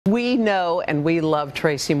We know and we love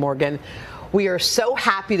Tracy Morgan. We are so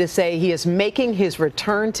happy to say he is making his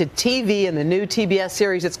return to TV in the new TBS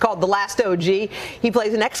series. It's called The Last O.G. He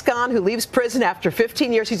plays an ex-con who leaves prison after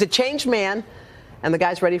 15 years. He's a changed man, and the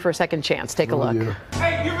guy's ready for a second chance. Take a look. Yeah.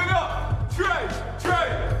 Hey, give it up! Trey!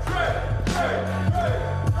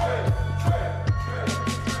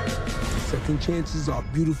 Second chances are a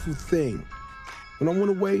beautiful thing. When I went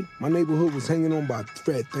away, my neighborhood was hanging on by a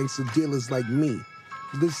thread thanks to dealers like me.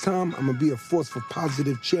 This time, I'm gonna be a force for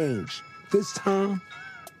positive change. This time,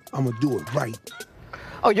 I'm gonna do it right.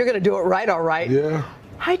 Oh, you're gonna do it right, all right. Yeah.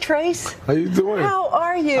 Hi, Trace. How you doing? How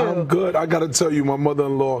are you? I'm good. I gotta tell you, my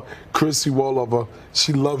mother-in-law, Tracy Morgan,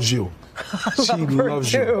 she loves you. She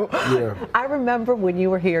loves you. Yeah. I remember when you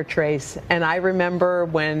were here, Trace, and I remember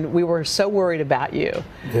when we were so worried about you,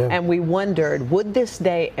 and we wondered, would this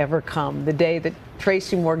day ever come, the day that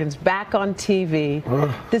Tracy Morgan's back on TV?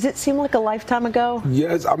 Does it seem like a lifetime ago?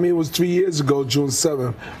 Yes, I mean, it was 3 years ago, June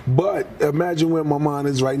 7th. But imagine where my mind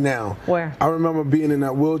is right now. Where? I remember being in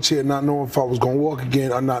that wheelchair, not knowing if I was going to walk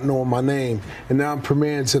again or not knowing my name. And now I'm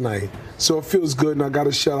premiering tonight. So it feels good, and I got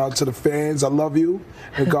to shout out to the fans. I love you,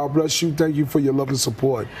 and God bless you. Thank you for your love and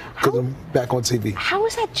support, because I'm back on TV. How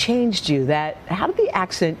has that changed you? How did the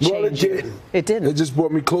accident change you? Well, it didn't. It didn't. It just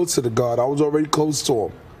brought me closer to God. I was already close to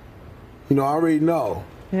him. You know, I already know.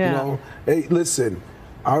 Yeah. You know, hey, listen,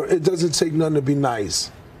 it doesn't take nothing to be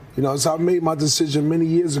nice. You know, so I made my decision many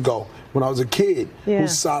years ago when I was a kid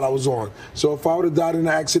whose side I was on. So if I would have died in an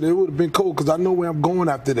accident, it would have been cool, because I know where I'm going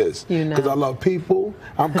after this. You know. Because I love people,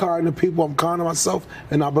 I'm kind to people, I'm kind to myself,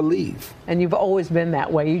 and I believe. And you've always been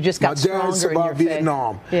that way. You just got stronger in your faith. My dad survived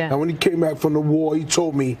Vietnam. Yeah. And when he came back from the war, he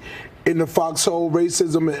told me, in the foxhole,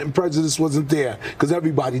 racism and prejudice wasn't there, because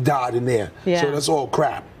everybody died in there. Yeah. So that's all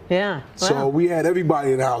crap. Yeah. So we had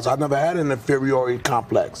everybody in the house. I never had an inferiority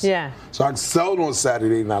complex. Yeah. So I excelled on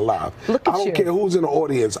Saturday Night Live. Look at I don't you. care who's in the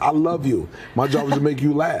audience. I love you. My job is to make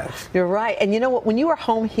you laugh. You're right. And you know what? When you were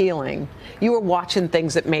home healing, you were watching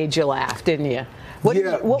things that made you laugh, didn't you?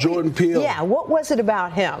 Jordan Peele. Yeah. What was it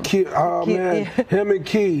about him? Man, him and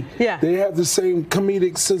Key. Yeah. They have the same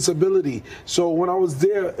comedic sensibility. So when I was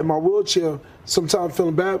there in my wheelchair, sometimes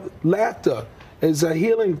feeling bad, laughter is a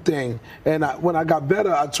healing thing. And when I got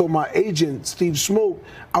better, I told my agent, Steve Smoot,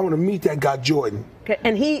 I want to meet that guy, Jordan.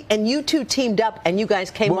 Okay. And you two teamed up, and you guys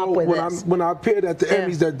came up with this. When I appeared at the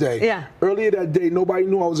Emmys that day, earlier that day, nobody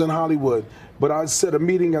knew I was in Hollywood. But I set a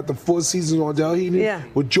meeting at the Four Seasons on Del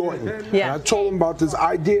Heaney with Jordan. And I told him about this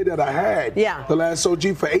idea that I had, the Last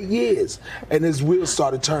O.G, for 8 years. And his wheels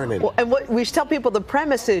started turning. Well, and what we tell people, the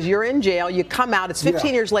premise is you're in jail, you come out, it's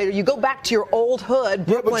 15 years later, you go back to your old hood,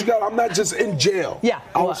 Brooklyn. Yeah, but I'm not just in jail. Yeah.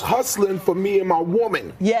 I was hustling for me and my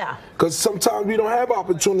woman. Yeah. Because sometimes we don't have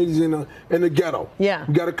opportunities in the ghetto. Yeah.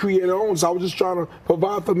 We got to create our own. So I was just trying to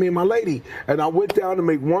provide for me and my lady. And I went down to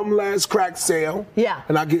make one last crack sale. Yeah.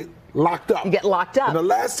 And I get locked up. You get locked up. And the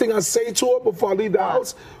last thing I say to her before I leave the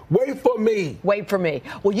house, wait for me. Wait for me.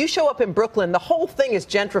 Well, you show up in Brooklyn, the whole thing is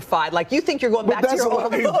gentrified. Like, you think you're going back to your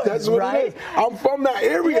old hood. That's what it is. I'm from that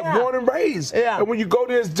area, born and raised. Yeah. And when you go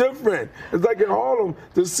there, it's different. It's like in Harlem,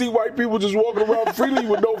 to see white people just walking around freely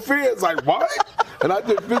with no fear. It's like, what? And I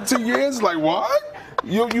did 15 years, like, what?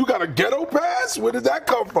 You got a ghetto pass? Where did that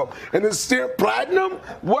come from? And it's still platinum?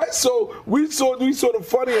 What? So we sort of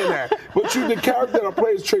funny in that. But the character that I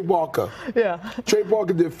play is Trey Barker. Yeah. Trey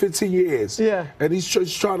Barker did 15 years. Yeah. And he's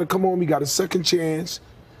trying to come home. He got a second chance.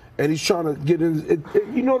 And he's trying to get in.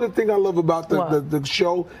 You know the thing I love about the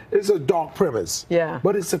show? It's a dark premise. Yeah.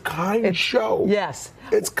 But it's a kind show. Yes.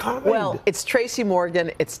 It's kind. Well, it's Tracy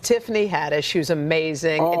Morgan. It's Tiffany Haddish, who's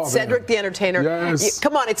amazing. Oh, it's Cedric the Entertainer. Yes.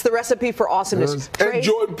 Come on, it's the recipe for awesomeness. Yes. And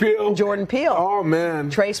Jordan Peele. And Jordan Peele. Oh, man.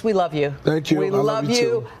 Trace, we love you. Thank you. We love you.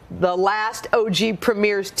 Too. The Last O.G.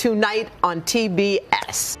 premieres tonight on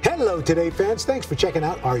TBS. Hello, Today fans. Thanks for checking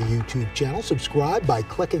out our YouTube channel. Subscribe by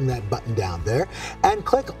clicking that button down there and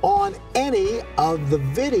click on any of the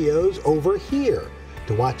videos over here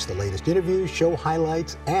to watch the latest interviews, show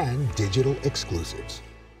highlights, and digital exclusives.